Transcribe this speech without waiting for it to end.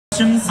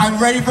questions?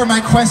 I'm ready for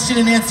my question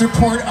and answer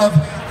part of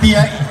the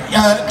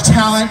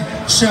talent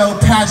show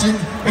pageant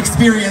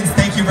experience.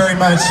 Thank you very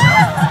much.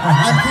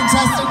 I'm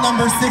contestant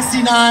number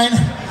 69,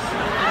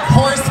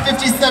 horse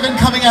 57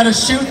 coming out of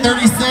chute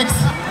 36.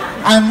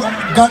 I'm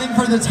gunning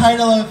for the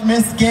title of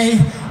Miss Gay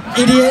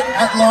Idiot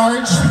at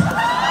Large,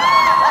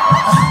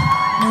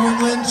 New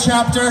England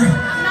chapter.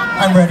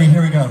 I'm ready,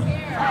 here we go.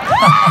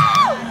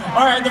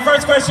 All right, the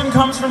first question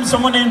comes from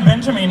someone named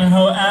Benjamin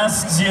who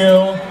asks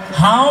you,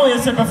 how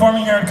is it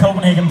performing here at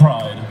Copenhagen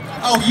Pride?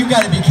 Oh, you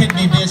gotta be kidding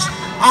me, bitch.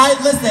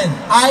 Listen,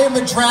 I am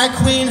a drag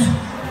queen,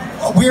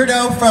 a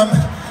weirdo from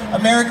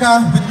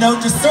America with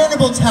no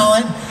discernible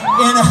talent,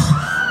 and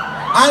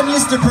I'm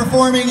used to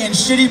performing in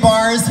shitty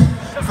bars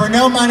for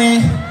no money,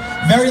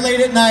 very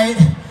late at night,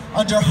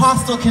 under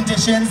hostile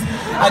conditions.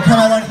 I come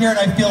out on here and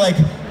I feel like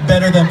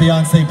better than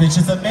Beyonce, bitch.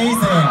 It's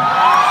amazing.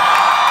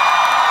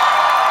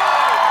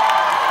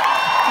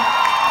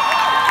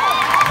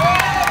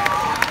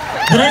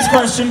 The next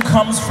question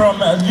comes from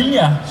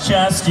Lilia. She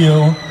asked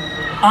you,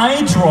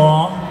 I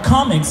draw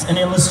comics and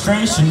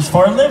illustrations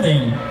for a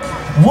living.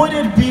 Would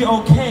it be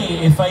okay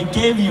if I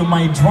gave you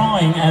my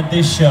drawing at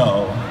this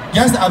show?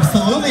 Yes,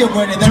 absolutely it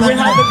would. And Do we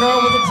have the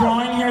girl with the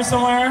drawing here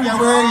somewhere? Yeah,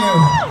 where are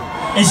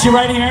you? Is she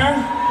right here?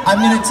 I'm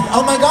gonna,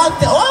 oh my God,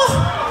 oh!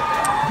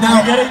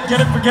 Now, get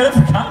it for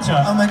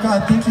Katja. Oh my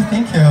God, thank you.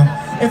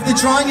 If the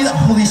drawing is,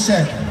 holy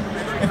shit.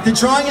 If the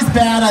drawing is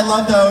bad, I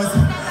love those.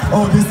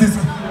 Oh, this is,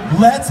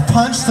 let's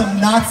punch some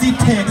Nazi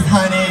pigs,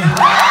 honey.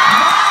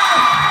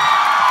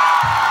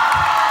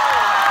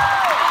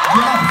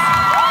 Yes.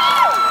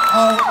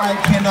 Oh, I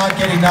cannot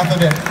get enough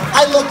of it.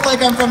 I look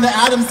like I'm from the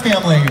Addams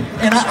Family,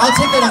 and I'll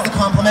take that as a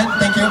compliment,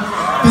 thank you.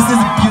 This is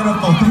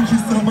beautiful, thank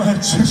you so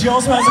much. She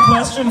also has a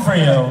question for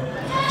you.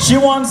 She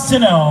wants to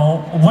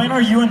know, when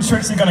are you and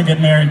Trixie gonna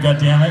get married,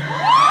 goddammit?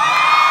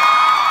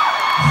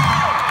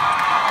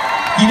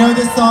 You know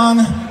this song,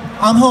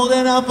 I'm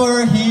holding out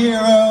for a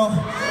hero.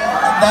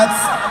 That's,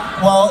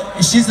 well,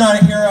 she's not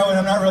a hero and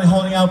I'm not really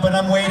holding out, but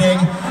I'm waiting.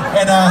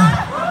 And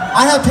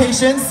I have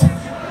patience.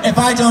 If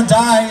I don't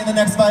die in the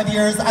next 5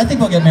 years, I think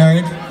we'll get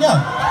married.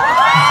 Yeah.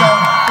 So,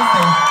 we'll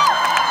see.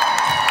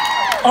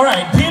 All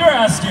right, Peter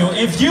asked you,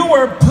 if you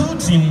were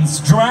Putin's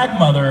drag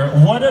mother,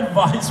 what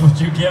advice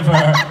would you give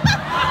her?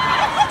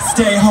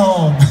 Stay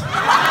home.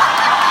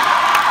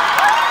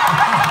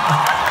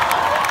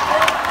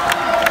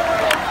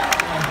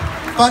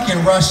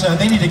 Fucking Russia,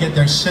 they need to get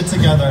their shit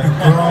together,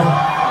 girl.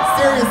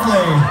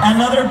 Seriously.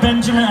 Another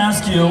Benjamin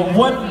asked you,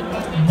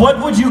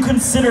 what would you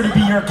consider to be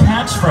your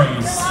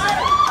catchphrase?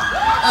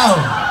 Oh,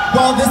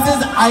 well, this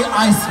is,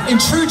 in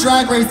true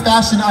Drag Race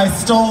fashion, I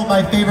stole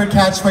my favorite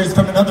catchphrase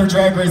from another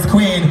Drag Race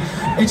queen.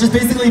 It'd just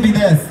basically be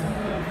this.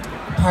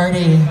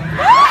 Party.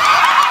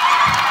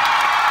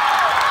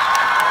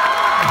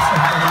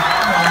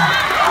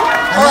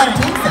 All right,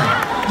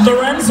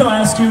 Lorenzo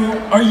asked you,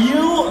 are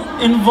you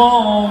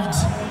involved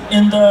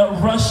in the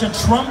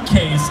Russia-Trump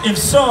case? If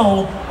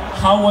so,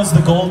 how was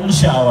the golden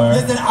shower?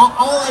 Listen,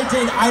 all I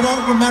did, I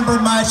don't remember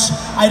much.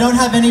 I don't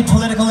have any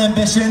political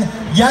ambition.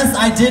 Yes,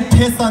 I did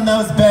piss on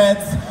those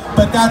beds,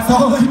 but that's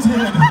all I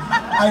did.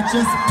 I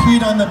just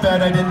peed on the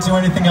bed. I didn't do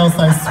anything else,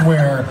 I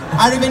swear.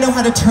 I don't even know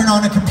how to turn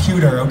on a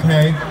computer,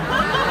 okay?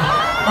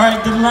 All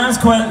right, the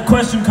last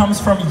question comes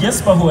from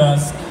Jesper, who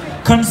asks,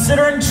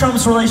 considering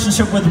Trump's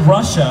relationship with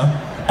Russia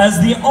as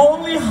the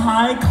only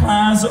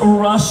high-class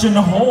Russian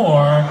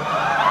whore,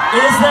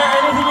 is there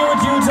anything you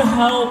would do to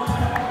help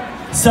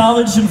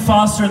salvage and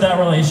foster that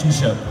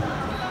relationship?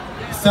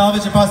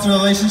 Salvage and foster the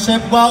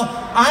relationship? Well,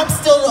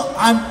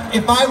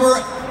 if I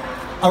were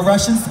a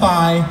Russian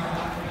spy,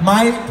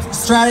 my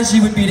strategy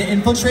would be to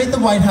infiltrate the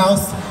White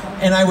House,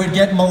 and I would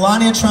get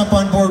Melania Trump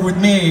on board with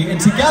me, and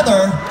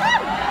together,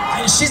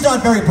 she's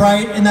not very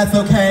bright, and that's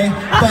okay,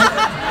 but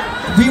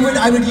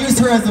I would use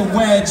her as a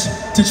wedge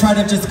to try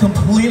to just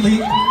completely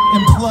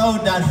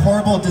implode that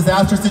horrible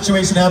disaster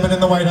situation happened in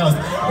the White House.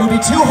 It would be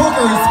two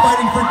hookers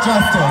fighting for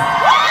justice.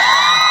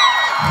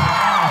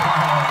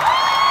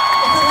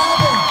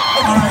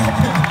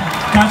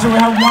 Katja, we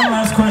have one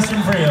last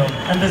question for you,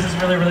 and this is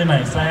really, really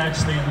nice. I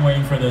actually am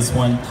waiting for this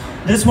one.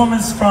 This one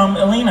is from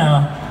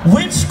Elena.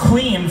 Which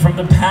queen from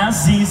the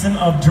past season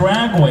of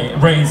Drag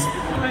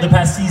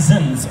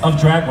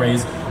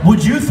Race,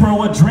 would you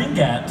throw a drink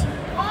at?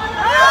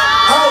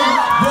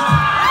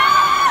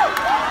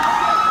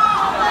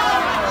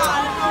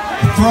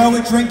 Throw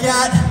a drink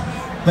at?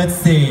 Let's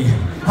see.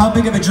 How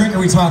big of a drink are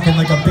we talking?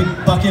 Like a big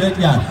bucket of,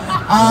 yeah.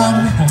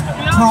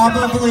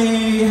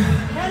 Probably,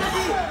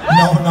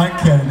 no, not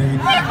Kennedy.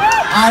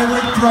 I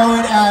would throw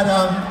it at,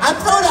 I'd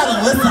throw it at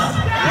Alyssa.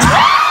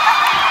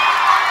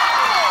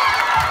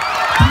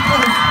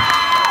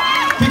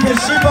 because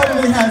she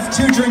probably has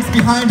 2 drinks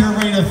behind her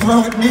ready to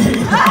throw at me.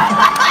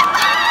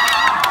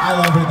 I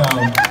love her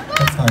though.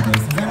 That's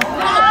fabulous.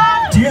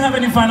 Do you have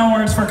any final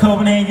words for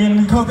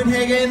Copenhagen?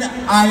 Copenhagen,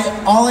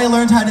 all I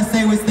learned how to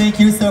say was thank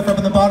you, so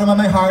from the bottom of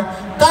my heart,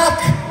 tak!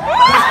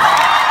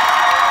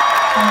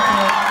 Thank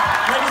you.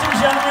 Ladies and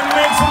gentlemen,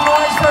 make some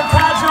noise for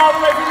Katja all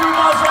the way from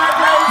RuPaul's Drag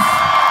Race.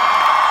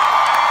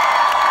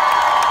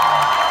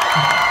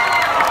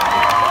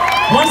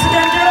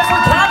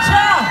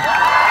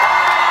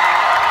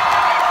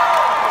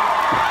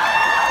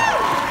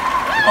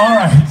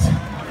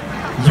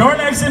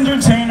 next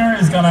entertainer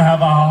is gonna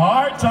have a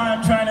hard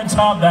time trying to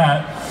top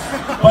that.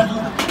 But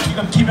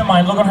keep in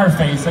mind, look on her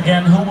face.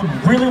 Again, who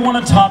would really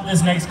want to top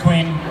this next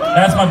queen?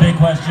 That's my big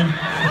question.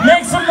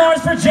 Make some noise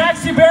for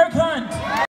Jaxie Bear Cunt!